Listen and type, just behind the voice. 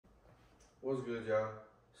What's good, y'all?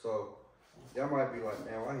 So, y'all might be like,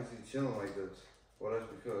 man, why is he chilling like this? Well, that's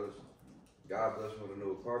because God blessed me with a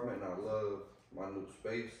new apartment and I love my new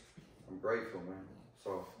space. I'm grateful, man.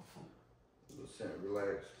 So, just sitting,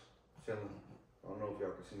 relaxed, chilling. I don't know if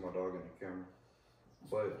y'all can see my dog in the camera,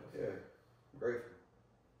 but yeah, I'm grateful.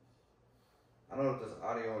 I know that this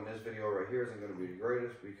audio in this video right here isn't going to be the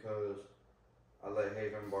greatest because I let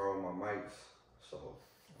Haven borrow my mics, so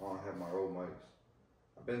I don't have my old mics.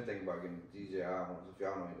 I've been thinking about getting DJI ones. If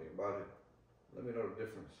y'all know anything about it, let me know the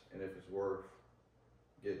difference and if it's worth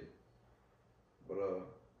getting. But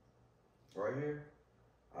right here,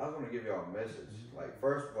 I just want to give y'all a message. Like,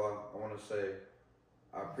 first of all, I want to say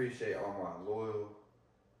I appreciate all my loyal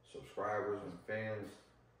subscribers and fans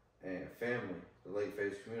and family, the Late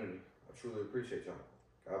Phase community. I truly appreciate y'all.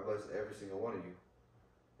 God bless every single one of you.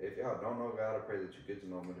 If y'all don't know God, I pray that you get to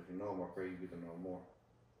know him. And if you know him, I pray you get to know him more.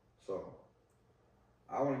 So,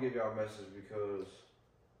 I want to give y'all a message because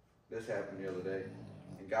this happened the other day.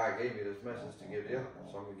 And God gave me this message to give y'all.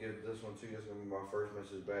 So I'm going to give this one to you. It's going to be my first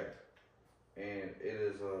message back. And it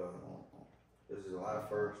is, this is July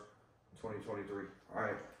 1st, 2023. All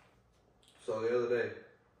right. So the other day,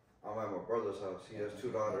 I'm at my brother's house. He has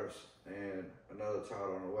 2 daughters and another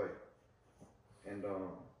child on the way. And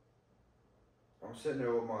I'm sitting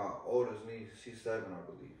there with my oldest niece. She's 7, I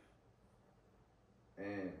believe.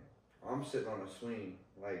 And I'm sitting on a swing.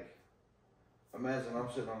 Like, imagine I'm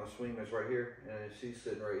sitting on a swing that's right here, and she's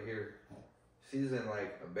sitting right here. She's in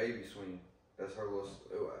like a baby swing. That's her little,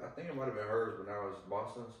 I think it might have been hers, but now it's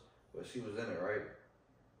Boston's. But she was in it, right?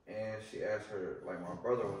 And she asked her, like, my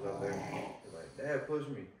brother was up there. He's like, Dad, push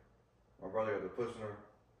me. My brother got to pushing her.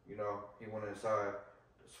 You know, he went inside.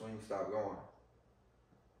 The swing stopped going.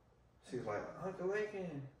 She's like, Uncle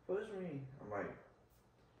Lakin, push me. I'm like,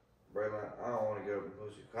 Braylon, I don't want to get up and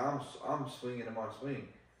push you. Cause I'm swinging in my swing.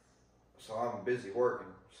 So I'm busy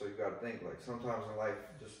working. So you got to think, like, sometimes in life,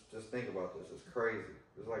 just think about this. It's crazy.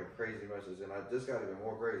 It's like a crazy message. And I just got even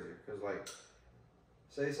more crazier. Because, like,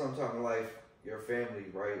 say sometime in life, your family,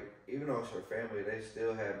 right? Even though it's your family, they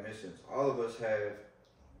still have missions. All of us have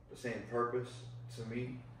the same purpose. To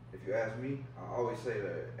me, if you ask me, I always say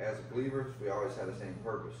that as believers, we always have the same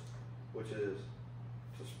purpose, which is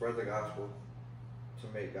to spread the gospel, to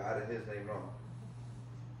make God and his name known.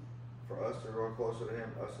 For us to grow closer to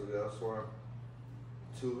him, us to get us for him,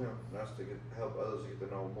 to him, and us to help others get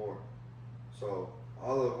to know more. So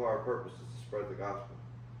all of our purpose is to spread the gospel.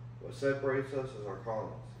 What separates us is our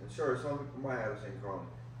callings. And sure, some people might have the same calling,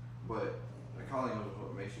 but the calling is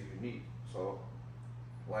what makes you unique. So,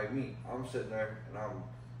 like me, I'm sitting there and I'm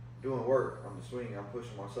doing work on the swing. I'm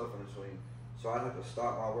pushing myself in the swing. So I have to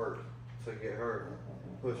stop my work to get her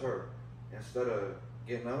and push her. Instead of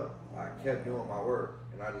getting up, I kept doing my work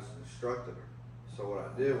and I just instructed her. So what I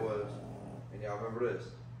did was, and y'all remember this,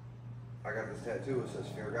 I got this tattoo. It says,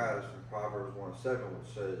 fear God. It's from Proverbs 1:7,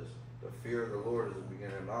 which says, the fear of the Lord is the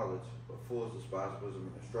beginning of knowledge, but fools despise wisdom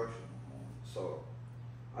and instruction. So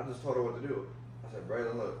I just told her what to do. I said,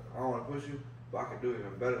 Braylon, look, I don't want to push you, but I can do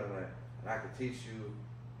even better than that. And I can teach you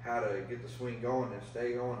how to get the swing going and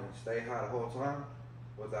stay high the whole time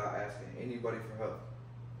without asking anybody for help.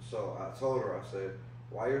 So I told her, I said,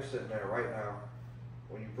 while you're sitting there right now,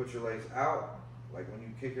 when you put your legs out, like when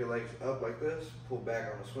you kick your legs up like this, pull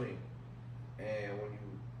back on the swing. And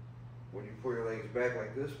when you pull your legs back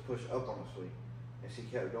like this, push up on the swing. And she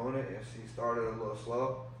kept doing it, and she started a little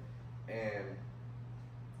slow, and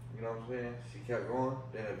you know what I'm saying? She kept going,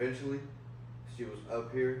 then eventually, she was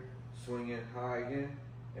up here, swinging high again,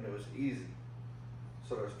 and it was easy.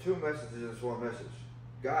 So there's 2 messages in this one message.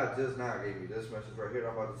 God just now gave me this message right here that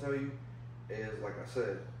I'm about to tell you, is, like I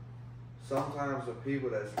said, sometimes the people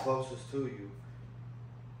that's closest to you,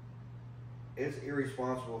 it's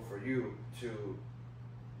irresponsible for you to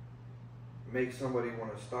make somebody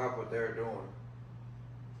want to stop what they're doing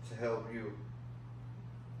to help you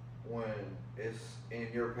when it's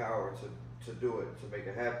in your power to do it, to make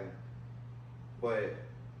it happen. But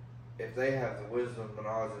if they have the wisdom, the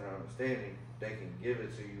knowledge, and understanding, they can give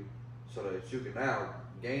it to you so that you can now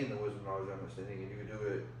gain the wisdom, knowledge, and understanding, and you can do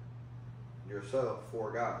it yourself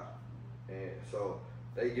for God. And so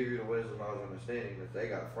they give you the wisdom, knowledge, and understanding that they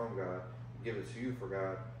got from God, give it to you for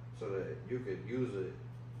God, so that you could use it,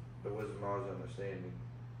 the wisdom, knowledge, and understanding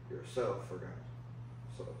yourself for God.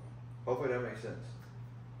 So hopefully that makes sense.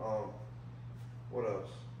 What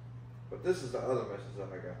else? But this is the other message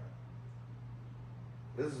that I got.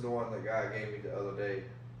 This is the one that God gave me the other day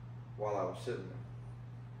while I was sitting there.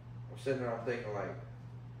 I'm sitting there, I'm thinking, like,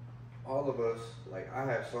 all of us, like, I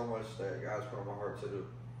have so much that God's put on my heart to do.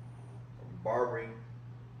 From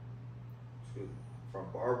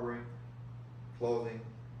barbering clothing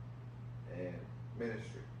and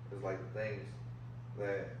ministry is like the things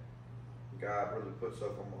that God really puts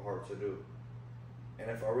up on my heart to do. And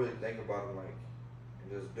if I really think about it, like,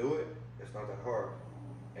 and just do it, it's not that hard.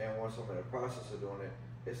 And once I'm in the process of doing it,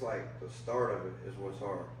 it's like the start of it is what's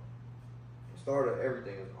hard. The start of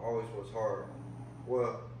everything is always what's hard.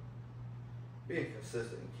 Well, being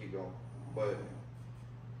consistent and keep going. But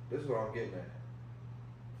this is what I'm getting at.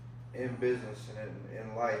 In business and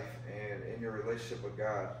in life and in your relationship with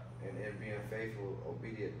God and in being faithful,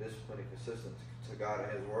 obedient, disciplined, and consistent to God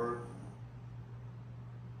and His Word,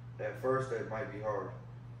 at first that might be hard.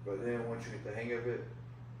 But then once you get the hang of it,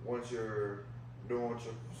 once you're doing what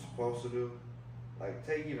you're supposed to do, like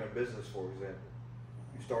take even business for example.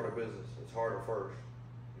 You start a business, it's hard at first.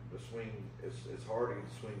 The swing, it's hard to get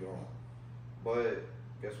the swing going. But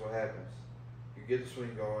guess what happens? You get the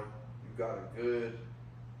swing going, you got a good,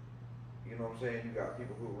 you know what I'm saying? You got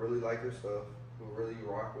people who really like your stuff, who really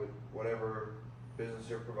rock with whatever business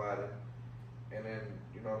you're providing. And then,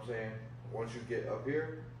 you know what I'm saying? Once you get up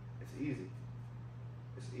here, it's easy.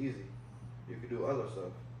 It's easy. You can do other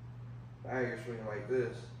stuff. Now you're swinging like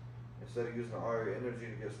this. Instead of using all your energy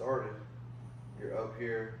to get started, you're up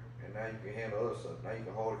here, and now you can handle other stuff. Now you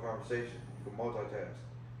can hold a conversation. You can multitask.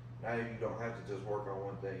 Now you don't have to just work on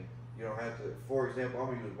one thing. You don't have to, for example, I'm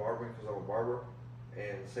going to use barbering because I'm a barber,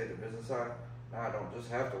 and say the business side. Now I don't just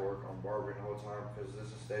have to work on barbering the whole time because this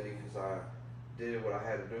is steady because I did what I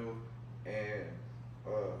had to do and,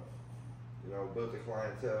 you know, built the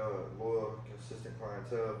clientele, loyal, consistent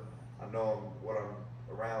clientele. I know what I'm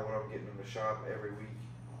around, what I'm getting in the shop every week.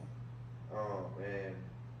 And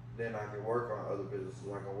then I can work on other businesses.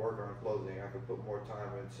 I can work on clothing. I can put more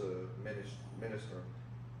time into ministering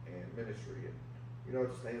and ministry and, you know,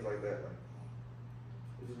 just things like that. Like,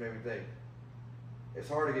 it just made me think. It's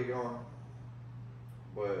hard to get going,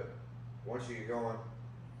 but once you get going,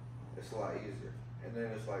 it's a lot easier. And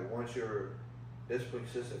then it's like once you're disciplined,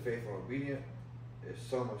 consistent, faithful, and obedient, it's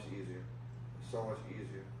so much easier. It's so much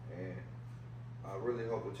easier. And I really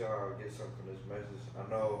hope that y'all get something from this message. I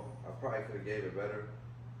know I probably could have gave it better,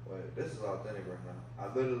 but this is authentic right now.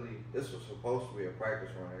 This was supposed to be a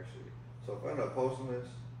practice run actually. So if I end up posting this,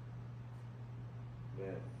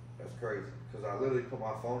 then that's crazy. Because I literally put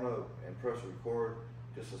my phone up and pressed record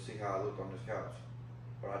just to see how I looked on this couch.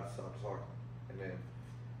 But I just stopped talking. And then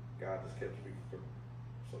God just kept speaking through.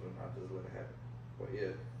 So then I just let it happen. But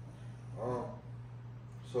yeah.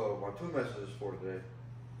 So my two messages for today.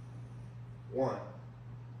 One,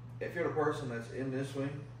 if you're the person that's in this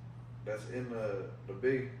swing, that's in the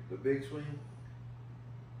big swing,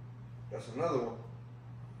 that's another one.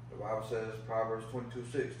 The Bible says, Proverbs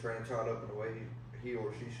 22:6, train a child up in the way he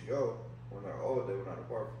or she should go. When they're old, they will not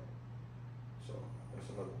depart from it. So that's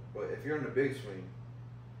another one. But if you're in the big swing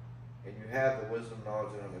and you have the wisdom,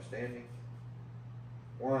 knowledge, and understanding,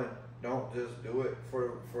 one, don't just do it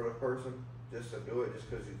for the person, just to do it just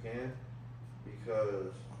because you can,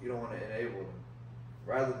 because you don't want to enable them.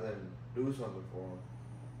 Rather than do something for them,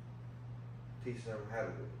 teach them how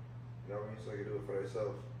to do it. You know what I mean? So they can do it for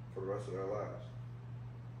themselves for the rest of their lives.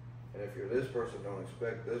 And if you're this person, don't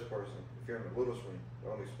expect this person. If you're in the little swing,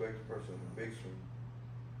 don't expect the person in the big swing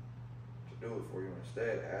to do it for you.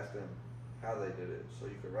 Instead, ask them how they did it so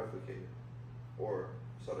you can replicate it. Or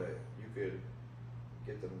so that you could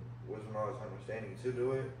get the wisdom, knowledge, understanding to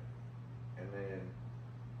do it, and then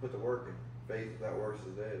put the work in. Faith that works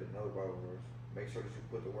is dead, another Bible verse. Make sure that you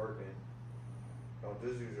put the work in. Don't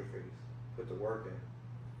just use your faith. Put the work in.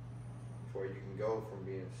 Before you can go from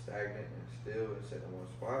being stagnant and still and sitting in one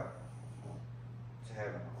spot to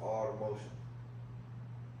having all the motion.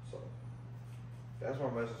 So that's my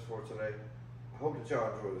message for today. I hope that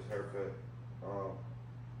y'all enjoy this haircut.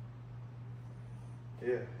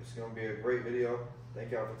 Yeah, it's gonna be a great video.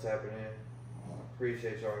 Thank y'all for tapping in.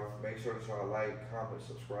 Appreciate y'all. Make sure that y'all like, comment,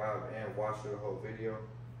 subscribe, and watch the whole video.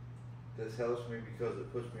 This helps me because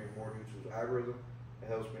it puts me in more YouTube's algorithm. It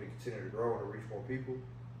helps me to continue to grow and to reach more people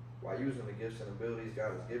while using the gifts and abilities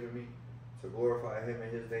God has given me to glorify Him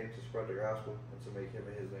and His name, to spread the gospel, and to make Him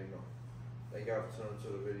and His name known. Thank y'all for tuning into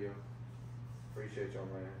the video. Appreciate y'all,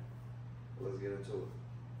 man. Let's get into it.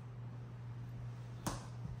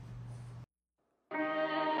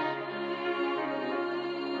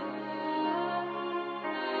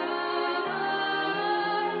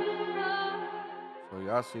 So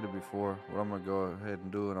y'all see it before. What I'm gonna go ahead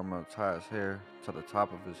and do, and I'm gonna tie his hair to the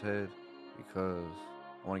top of his head because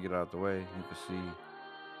I want to get it out of the way. You can see,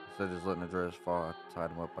 instead of just letting the dreads fall, I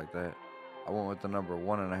tied them up like that. I went with the number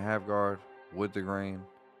 1.5 guard with the grain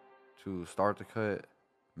to start the cut.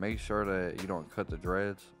 Make sure that you don't cut the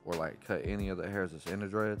dreads or like cut any of the hairs that's in the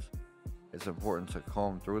dreads. it's important to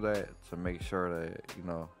comb through that to make sure that,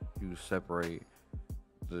 you separate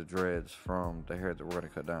the dreads from the hair that we're gonna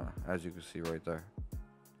cut down, as you can see right there.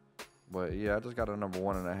 But yeah, I just got a number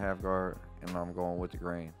 1.5 guard, and I'm going with the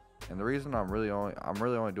grain. And the reason I'm really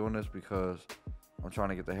only doing this because I'm trying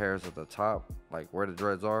to get the hairs at the top, like where the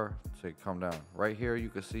dreads are, to come down. Right here, you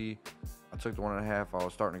can see I took the 1.5. I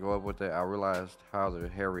was starting to go up with it. I realized how the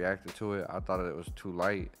hair reacted to it. I thought it was too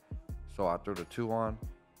light, so I threw the 2 on,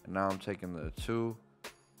 and now I'm taking the 2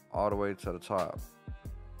 all the way to the top.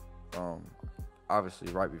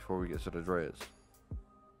 Obviously, right before we get to the dreads.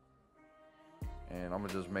 And I'm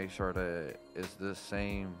gonna just make sure that it's this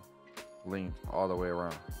same length all the way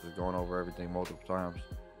around. Just going over everything multiple times,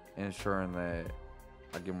 ensuring that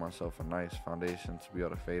I give myself a nice foundation to be able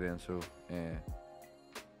to fade into. And,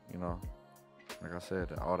 like I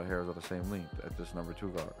said, all the hairs are the same length at this number 2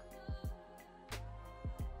 guard.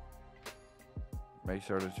 Make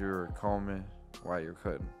sure that you're combing while you're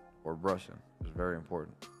cutting, or brushing. It's very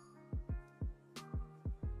important.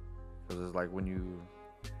 Because it's like when you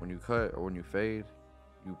cut or when you fade,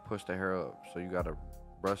 you push the hair up. So you gotta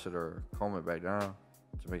brush it or comb it back down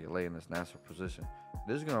to make it lay in this natural position.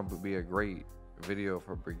 This is gonna be a great video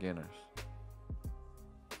for beginners.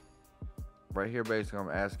 Right here, basically, I'm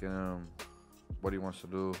asking him what he wants to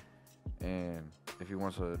do, and if he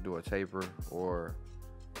wants to do a taper or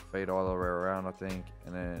fade all the way around, I think.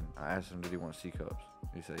 And then I asked him, did he want C-cups?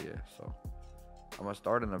 He said yeah. So I'm gonna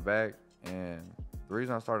start in the back, and the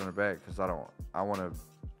reason I started in the back because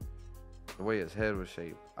the way his head was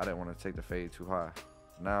shaped, I didn't want to take the fade too high.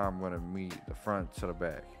 Now I'm gonna meet the front to the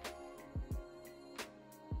back.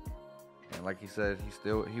 And like he said,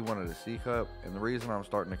 he wanted a C-cup, and the reason I'm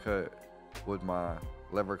starting to cut with my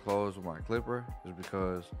lever closed with my clipper is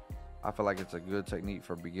because I feel like it's a good technique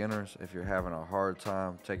for beginners. If you're having a hard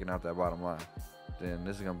time taking out that bottom line, then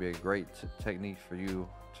this is gonna be a great technique for you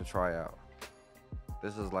to try out.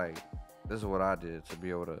 This is what I did to be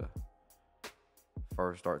able to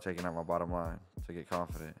first start taking out my bottom line to get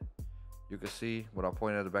confident. You can see what I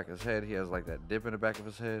pointed at the back of his head. He has like that dip in the back of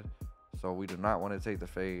his head. So we do not want to take the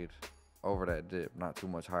fade over that dip, not too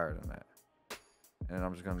much higher than that. And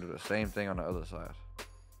I'm just gonna do the same thing on the other side.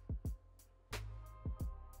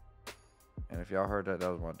 And if y'all heard that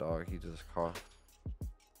was my dog. He just coughed.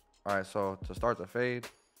 All right, so to start the fade,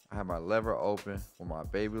 I have my lever open with my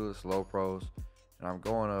babyless low pros, and I'm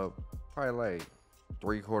going up probably like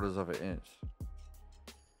 3/4 of an inch.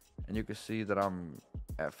 And you can see that I'm,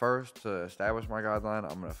 at first, to establish my guideline,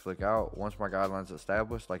 I'm gonna flick out. Once my guideline's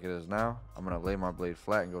established, like it is now, I'm gonna lay my blade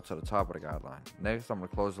flat and go to the top of the guideline. Next, I'm gonna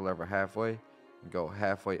close the lever halfway and go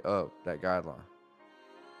halfway up that guideline.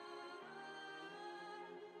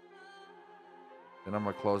 Then I'm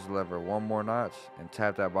gonna close the lever 1 more notch and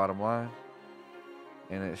tap that bottom line.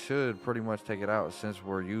 And it should pretty much take it out since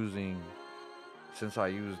I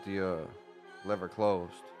used the lever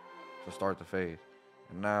closed to start the fade.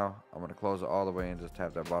 And now I'm gonna close it all the way and just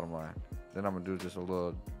tap that bottom line. Then I'm gonna do just a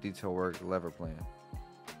little detail work lever plan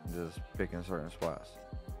and just picking certain spots.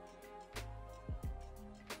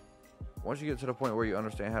 Once you get to the point where you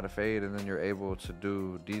understand how to fade and then you're able to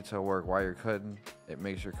do detail work while you're cutting, it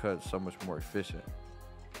makes your cut so much more efficient.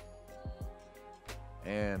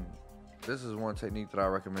 And this is one technique that I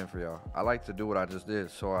recommend for y'all. I like to do what I just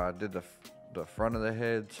did. So I did the front of the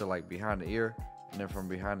head to like behind the ear, and then from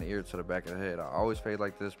behind the ear to the back of the head. I always fade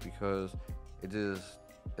like this because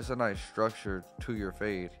it's a nice structure to your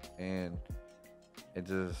fade, and it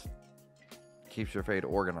just keeps your fade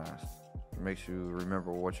organized. It makes you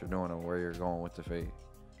remember what you're doing and where you're going with the fade.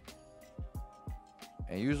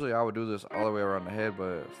 And usually I would do this all the way around the head,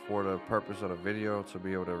 but for the purpose of the video, to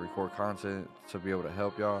be able to record content, to be able to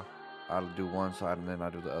help y'all, I'll do one side and then I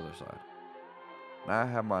do the other side. Now I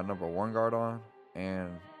have my number 1 guard on,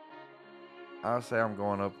 and I'll say I'm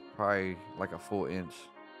going up probably like a full inch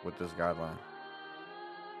with this guideline.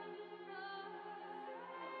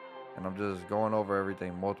 And I'm just going over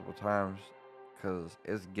everything multiple times because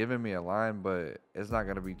it's giving me a line, but it's not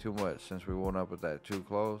going to be too much since we went up with that too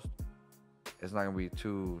closed. It's not going to be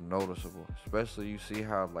too noticeable. Especially you see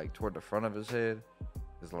how like toward the front of his head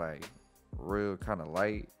is like real kind of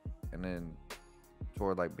light, and then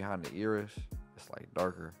toward like behind the ears, it's like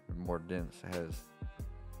darker and more dense. It has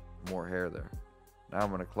more hair there. Now I'm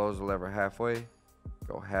going to close the lever halfway,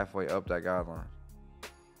 go halfway up that guideline.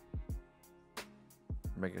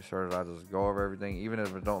 Making sure that I just go over everything. Even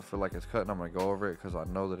if it don't feel like it's cutting, I'm going to go over it because I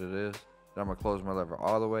know that it is. Then I'm going to close my lever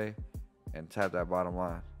all the way and tap that bottom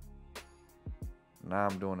line. Now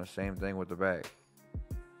I'm doing the same thing with the back.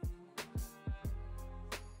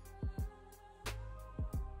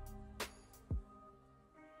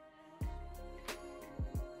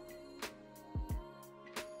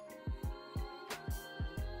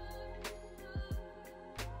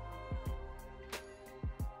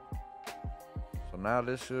 now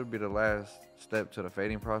this should be the last step to the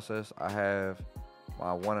fading process. I have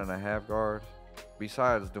my 1.5 guard.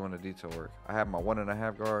 Besides doing the detail work, I have my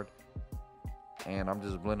 1.5 guard, and I'm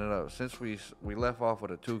just blending it up. Since we left off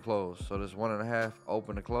with a 2 closed, so this 1.5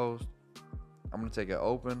 open to closed, I'm gonna take it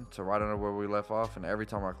open to right under where we left off, and every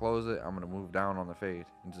time I close it, I'm gonna move down on the fade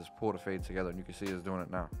and just pull the fade together, and you can see it's doing it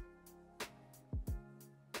now.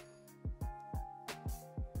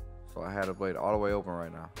 So I had the blade all the way open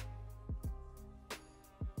right now.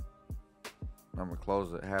 I'm gonna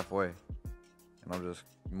close it halfway, and I'm just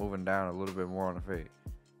moving down a little bit more on the fade.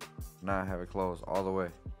 Now I have it closed all the way,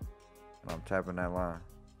 and I'm tapping that line.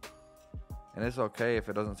 And it's okay if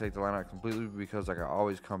it doesn't take the line out completely, because I can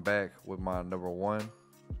always come back with my number 1,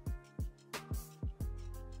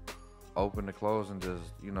 open to close, and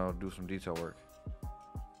just, you know, do some detail work.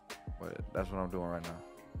 But that's what I'm doing right now.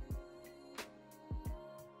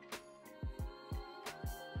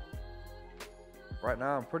 Right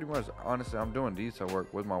now, I'm pretty much, honestly, I'm doing detail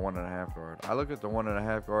work with my 1.5 guard. I look at the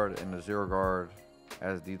 1.5 guard and the 0 guard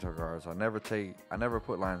as detail guards. I never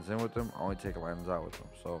put lines in with them. I only take lines out with them.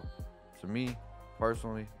 So to me,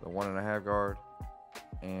 personally, the 1.5 guard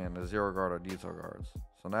and the 0 guard are detail guards.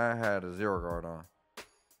 So now I had a 0 guard on.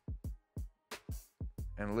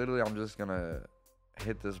 And literally, I'm just gonna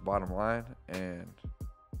hit this bottom line, and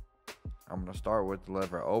I'm gonna start with the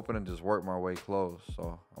lever open and just work my way close.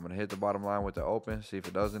 So I'm gonna hit the bottom line with the open, see if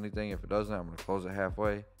it does anything. If it doesn't, I'm gonna close it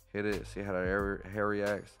halfway, hit it, see how the hair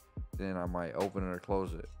reacts. Then I might open it or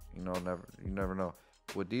close it. You never know.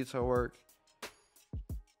 With detail work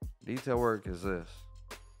is this: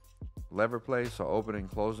 lever play, so opening,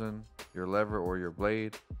 closing your lever or your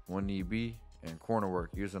blade when need be, and corner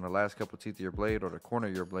work, using the last couple teeth of your blade or the corner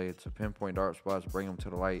of your blade to pinpoint dark spots, bring them to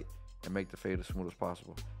the light, and make the fade as smooth as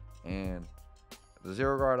possible. And the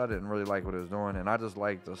 0 guard, I didn't really like what it was doing, and I just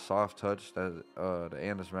like the soft touch that the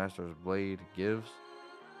Enhancements Master's blade gives.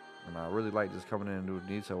 And I really like just coming in and doing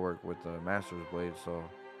detail work with the Master's blade, so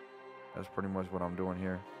that's pretty much what I'm doing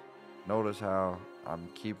here. Notice how I'm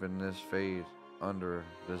keeping this fade under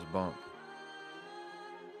this bump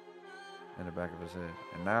in the back of his head.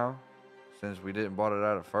 And now, since we didn't bought it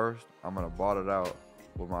out at first, I'm gonna bought it out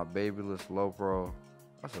with my babyless low pro.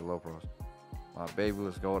 I said low pros. My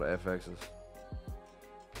babyless gold FXs.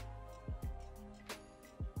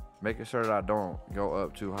 Making sure that I don't go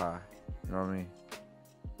up too high. You know what I mean?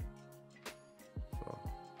 So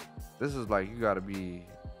this is like, you gotta be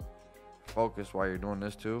focused while you're doing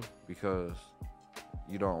this too, because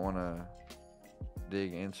you don't wanna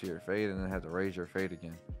dig into your fade and then have to raise your fade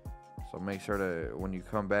again. So make sure that when you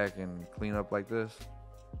come back and clean up like this,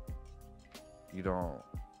 you don't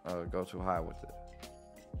go too high with it.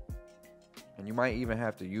 And you might even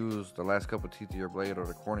have to use the last couple teeth of your blade or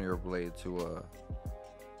the corner of your blade to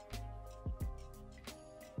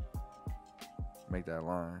make that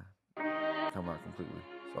line come out completely.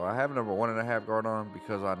 So I have number 1.5 guard on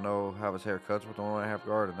because I know how his hair cuts with the 1.5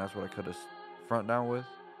 guard, and that's what I cut his front down with.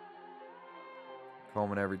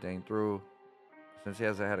 Combing everything through. Since he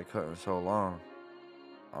hasn't had it cut in so long,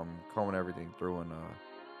 I'm combing everything through, and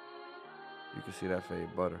you can see that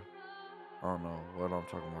fade butter. I don't know what I'm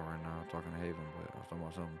talking about right now. I'm talking to Haven, but I was talking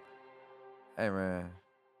about something. Hey man,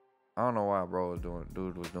 I don't know why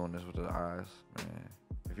dude was doing this with his eyes, man.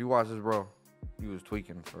 If you watch this, bro, you was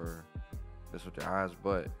tweaking for this with your eyes,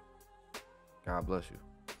 but God bless you.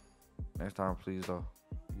 Next time, please though,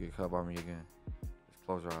 you get cut by me again, just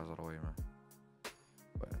close your eyes all the way, man.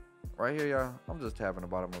 But right here, y'all, I'm just tapping the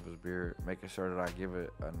bottom of his beard, making sure that I give it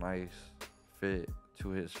a nice fit to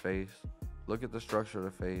his face. Look at the structure of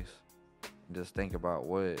the face. Just think about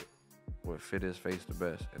what would fit his face the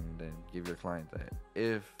best, and then give your client that,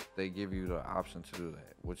 if they give you the option to do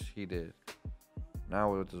that, which he did.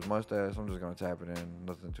 Now with his mustache, I'm just gonna tap it in.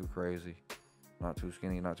 Nothing too crazy, not too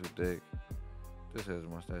skinny, not too thick. Just his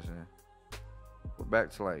mustache in. But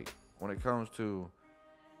back to, like, when it comes to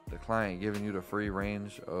the client giving you the free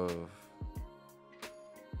range of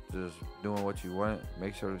just doing what you want,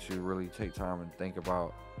 make sure that you really take time and think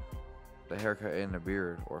about the haircut and the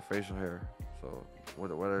beard or facial hair. So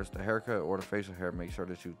whether it's the haircut or the facial hair, make sure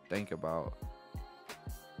that you think about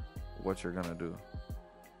what you're gonna do.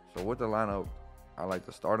 So with the lineup, I like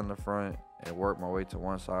to start in the front and work my way to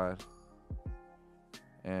one side.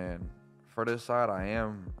 And for this side, I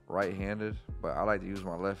am right-handed, but I like to use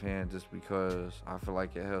my left hand just because I feel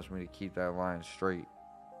like it helps me to keep that line straight,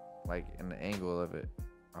 like in the angle of it.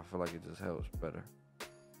 I feel like it just helps better.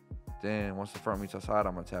 Then once the front meets the side,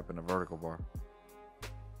 I'm gonna tap in the vertical bar.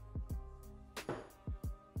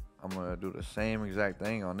 I'm gonna do the same exact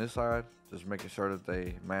thing on this side, just making sure that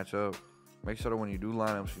they match up. make sure that when you do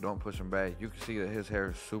lineups, you don't push him back. You can see that his hair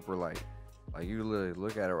is super light. Like, you literally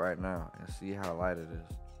look at it right now and see how light it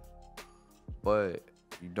is. But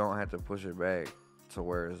you don't have to push it back to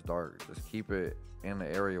where it's dark. Just keep it in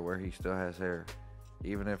the area where he still has hair.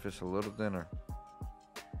 Even if it's a little thinner,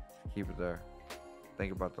 keep it there.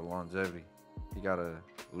 Think about the longevity. You gotta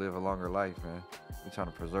live a longer life, man. We're trying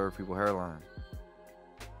to preserve people's hairlines.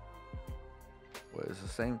 But it's the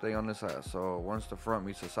same thing on this side. So once the front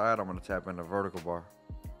meets the side, I'm gonna tap in the vertical bar.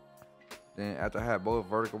 Then after I had both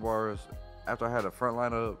vertical bars, after I had the front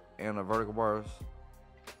line up and the vertical bars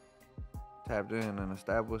tapped in and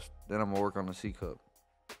established, then I'm gonna work on the C cup.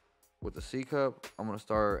 With the C cup, I'm gonna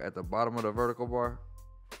start at the bottom of the vertical bar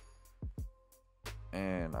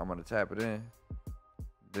and I'm gonna tap it in.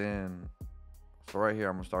 Then, so right here,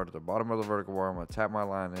 I'm gonna start at the bottom of the vertical bar. I'm gonna tap my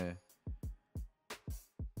line in.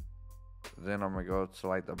 Then I'm gonna go to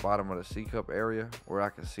like the bottom of the C cup area where I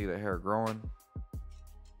can see the hair growing.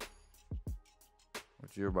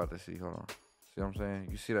 What you're about to see, hold on. See what I'm saying?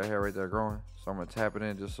 You see that hair right there growing? So I'm gonna tap it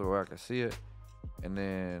in just so I can see it. And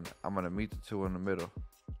then I'm gonna meet the two in the middle.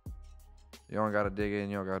 You don't gotta dig in,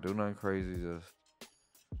 you don't gotta do nothing crazy, just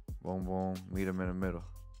boom, boom, meet them in the middle.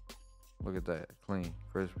 Look at that, clean,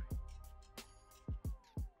 crispy.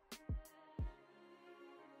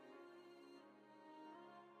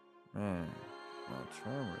 Man, my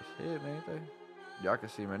trimmer is hitting, ain't they? Y'all can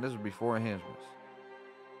see, man, this is before enhancements.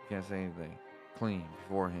 Can't say anything. Clean,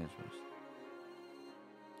 before enhancements.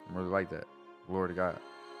 I really like that. Glory to God.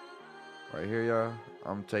 Right here, y'all,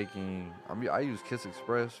 I use Kiss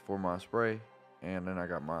Express for my spray, and then I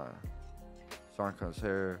got my Sonkun's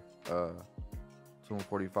hair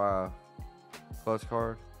 245 clutch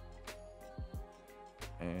card,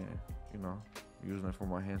 and you know, using it for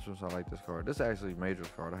my enhancements. I like this card. This is actually Major's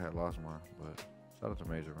card. I had lost mine, but shout out to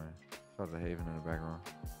Major, man. Shout out to Haven in the background.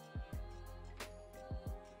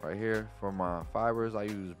 Right here for my fibers, I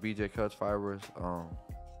use BJ Cuts fibers. You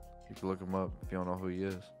can look him up if you don't know who he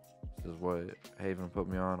is. This is what Haven put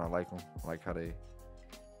me on. I like them. I like how they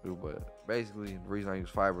do. But basically, the reason I use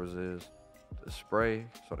fibers is the spray,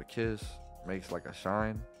 so the Kiss makes like a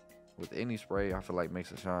shine. With any spray, I feel like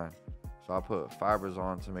makes a shine. So I put fibers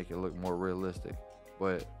on to make it look more realistic.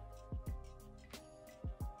 But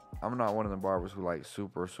I'm not one of the barbers who like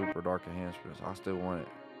super dark enhancements. I still want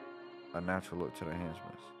a natural look to the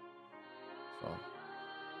enhancements. So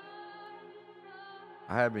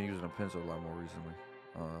I have been using a pencil a lot more recently.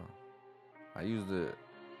 I used it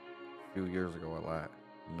a few years ago a lot.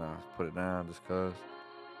 And I put it down just cause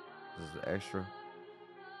this is extra.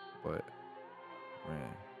 But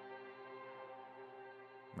man,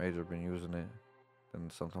 Major been using it.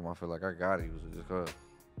 And sometimes I feel like I gotta use it just cause.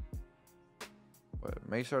 But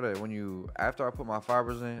make sure that after I put my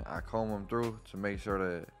fibers in, I comb them through to make sure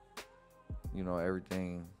that, you know,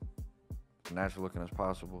 everything as natural looking as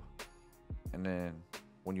possible. And then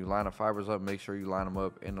when you line the fibers up, make sure you line them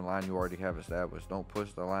up in the line you already have established. Don't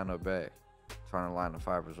push the line up back trying to line the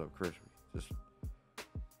fibers up crispy. Just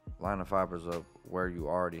line the fibers up where you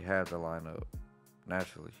already have the line up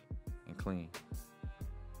naturally and clean.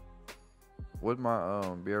 With my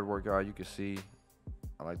beard work, y'all, you can see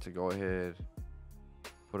I like to go ahead,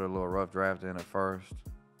 put a little rough draft in at first,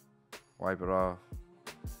 wipe it off,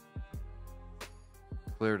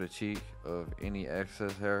 clear the cheek of any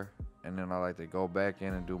excess hair, and then I like to go back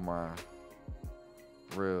in and do my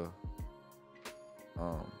real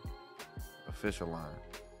official line.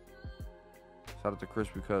 Shout out to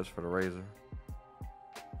Crispy Cuts for the razor.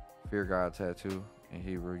 Fear God tattoo in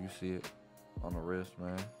Hebrew, you see it on the wrist,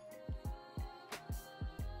 man.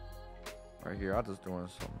 Right here, I'm just doing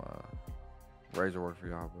some razor work for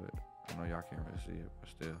y'all, but I know y'all can't really see it, but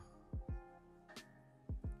still.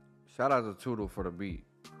 Shout out to Toodle for the beat.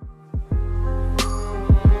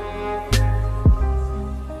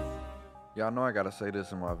 Y'all know I gotta say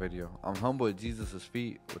this in my video. I'm humble at Jesus'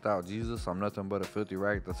 feet. Without Jesus, I'm nothing but a filthy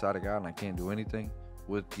rag at the side of God, and I can't do anything.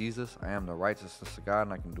 With Jesus, I am the righteousness of God,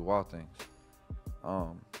 and I can do all things.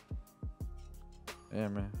 Yeah,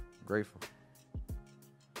 man, grateful.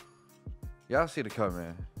 Y'all see the cut,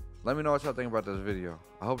 man. Let me know what y'all think about this video.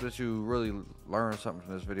 I hope that you really learned something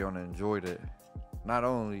from this video and enjoyed it. Not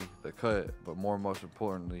only the cut, but most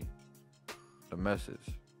importantly, the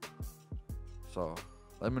message. So,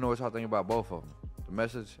 let me know what y'all think about both of them. The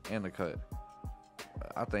message and the cut.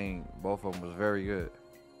 I think both of them was very good.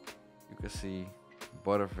 You can see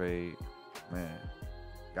Butterfade, man.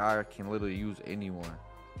 God can literally use anyone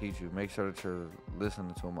to teach you. Make sure that you're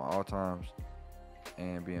listening to him at all times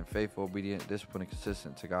and being faithful, obedient, disciplined, and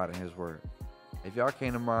consistent to God and his word. If y'all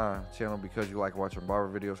came to my channel because you like watching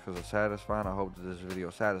barber videos because it's satisfying, I hope that this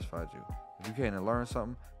video satisfied you. If you came to learn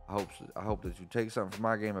something, I hope that you take something from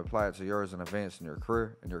my game and apply it to yours and advance in your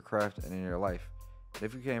career, in your craft, and in your life. And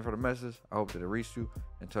if you came for the message, I hope that it reached you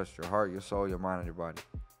and touched your heart, your soul, your mind, and your body.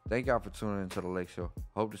 Thank y'all for tuning into The Lake Show.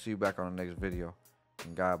 Hope to see you back on the next video.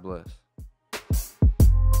 And God bless.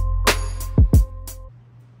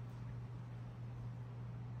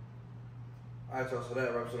 Alright, y'all, so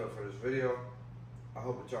that wraps it up for this video. I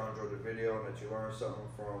hope that y'all enjoyed the video and that you learned something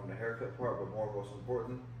from the haircut part, but most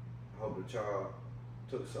important, I hope that y'all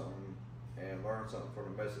took something and learned something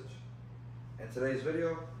from the message. And today's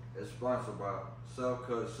video is sponsored by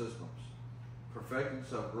Self-Cut Systems. Perfecting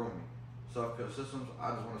self-grooming. Self-Cut Systems,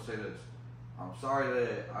 I just want to say this. I'm sorry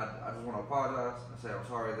that, I just want to apologize and say I'm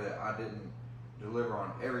sorry that I didn't deliver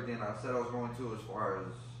on everything I said I was going to as far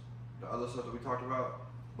as the other stuff that we talked about.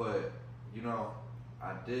 But, you know,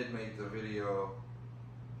 I did make the video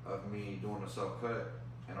of me doing the self-cut,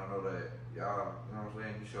 and I know that y'all, you know what I'm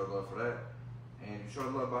saying, you showed love for that. And you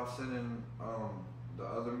showed love by sending the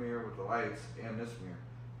other mirror with the lights and this mirror.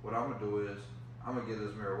 What I'm gonna do is, I'm gonna give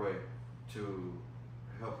this mirror away to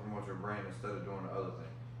help promote your brand instead of doing the other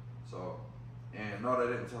thing. So, and no,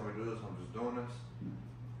 they didn't tell me to do this, I'm just doing this.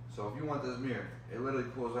 So if you want this mirror, it literally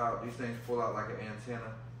pulls out, these things pull out like an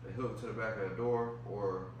antenna. They hook to the back of the door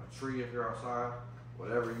or a tree if you're outside,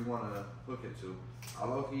 whatever you wanna hook it to. I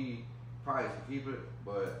low-key probably should keep it,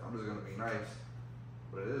 but I'm just gonna be nice.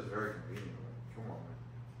 But it is very convenient, man. Come on, man.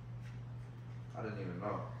 I didn't even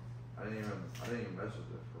know. I didn't even mess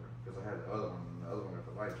with it because I had the other one, and the other one got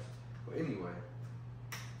the lights. But anyway,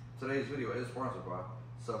 today's video is sponsored by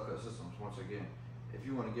Self-Cut Systems. Once again, if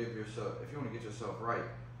you want to get yourself right,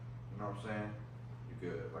 you know what I'm saying? You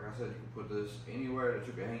could, like I said, you can put this anywhere that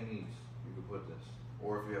you can hang these. You could put this,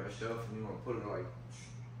 or if you have a shelf and you want to put it like,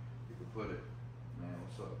 you could put it. Man,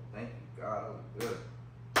 what's up? Thank you, God, that was good.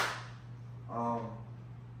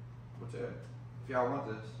 But yeah, if y'all want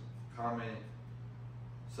this, comment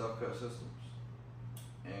Self-Cut Systems,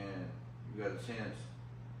 and you got a chance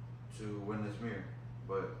to win this mirror.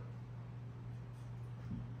 But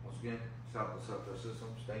once again, shout out to Self-Cut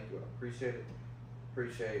Systems. Thank you, I appreciate it.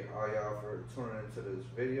 Appreciate all y'all for tuning into this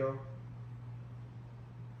video.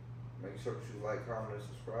 Make sure that you like, comment, and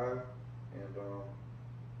subscribe. And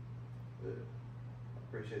yeah, I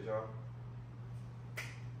appreciate y'all.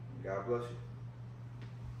 God bless you.